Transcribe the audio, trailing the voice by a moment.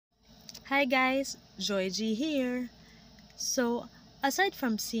Hi guys, Joy G here. So, aside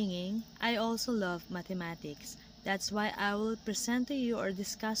from singing, I also love mathematics. That's why I will present to you or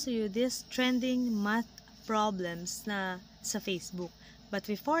discuss to you these trending math problems na sa Facebook. But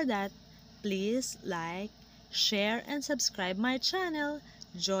before that, please like, share, and subscribe my channel,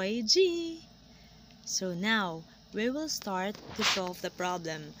 Joy G. So now, we will start to solve the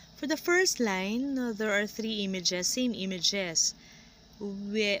problem. For the first line, there are three images, same images,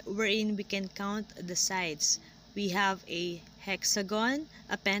 wherein we can count the sides. We have a hexagon,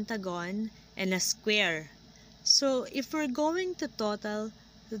 a pentagon, and a square. So, if we're going to total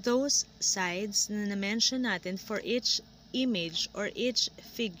those sides na na-mention natin for each image or each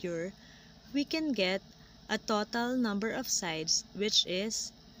figure, we can get a total number of sides which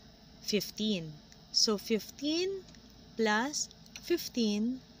is 15. So, 15 plus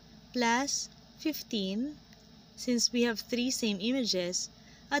 15 plus 15, since we have three same images,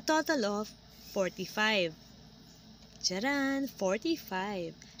 a total of 45. Charan!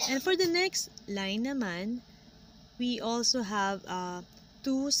 45. And for the next line naman, we also have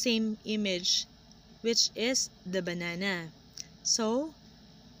two same image, which is the banana. So,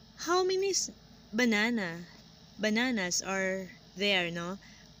 how many bananas are there, no?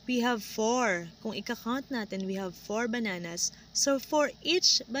 We have 4. Kung ika-count natin, we have 4 bananas. So, for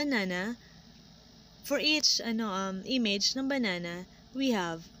each banana, for each image ng banana, we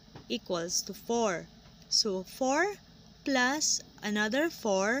have equals to 4. So, 4 plus another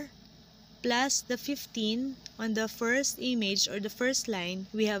 4 plus the 15 on the first image or the first line,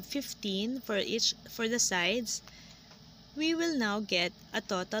 we have 15 for the sides. We will now get a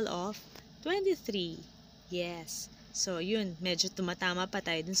total of 23. Yes. So, yun, medyo tumatama pa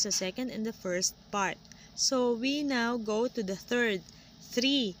tayo dun sa second and the first part. So, we now go to the third.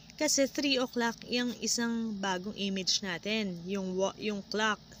 3. Kasi 3 o'clock yung isang bagong image natin. Yung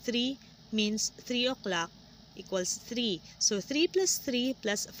clock. 3 means 3 o'clock equals 3. So, 3 plus 3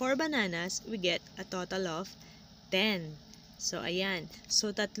 plus 4 bananas, we get a total of 10. So, ayan.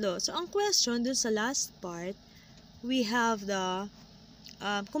 So, tatlo. So, ang question dun sa last part, we have the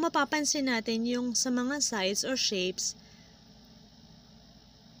kung mapapansin natin yung sa mga sides or shapes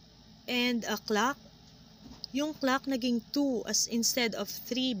and a clock, yung clock naging 2 as instead of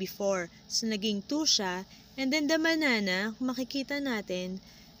 3 before. So, naging 2 siya. And then, the banana, kung makikita natin,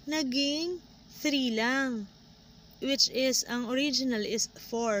 naging 3 lang. Which is, ang original is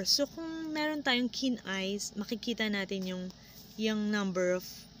 4. So, kung meron tayong keen eyes, makikita natin yung number of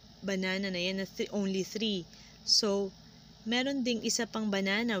banana na yan na only 3. So, meron ding isa pang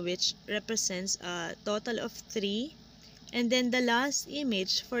banana which represents a total of 3. And then, the last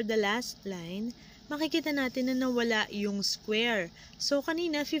image for the last line, makikita natin na nawala yung square. So,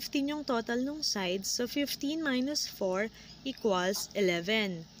 kanina, 15 yung total ng sides. So, 15 minus 4 equals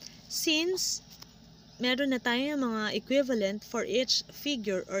 11. Since meron na tayo mga equivalent for each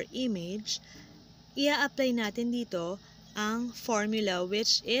figure or image, ia-apply natin dito ang formula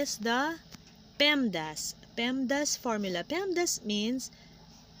which is the PEMDAS. PEMDAS formula. PEMDAS means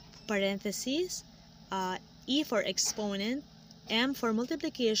parentheses, E for exponent, M for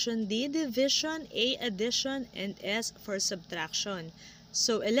multiplication, D division, A addition, and S for subtraction.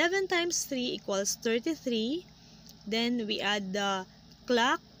 So, 11 times 3 equals 33. Then, we add the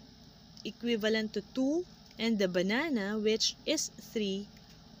clock, equivalent to 2, and the banana, which is 3.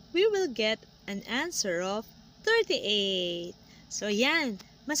 We will get an answer of 38. So, yan.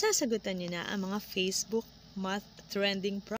 Masasagutan nyo na ang mga Facebook math trending problems.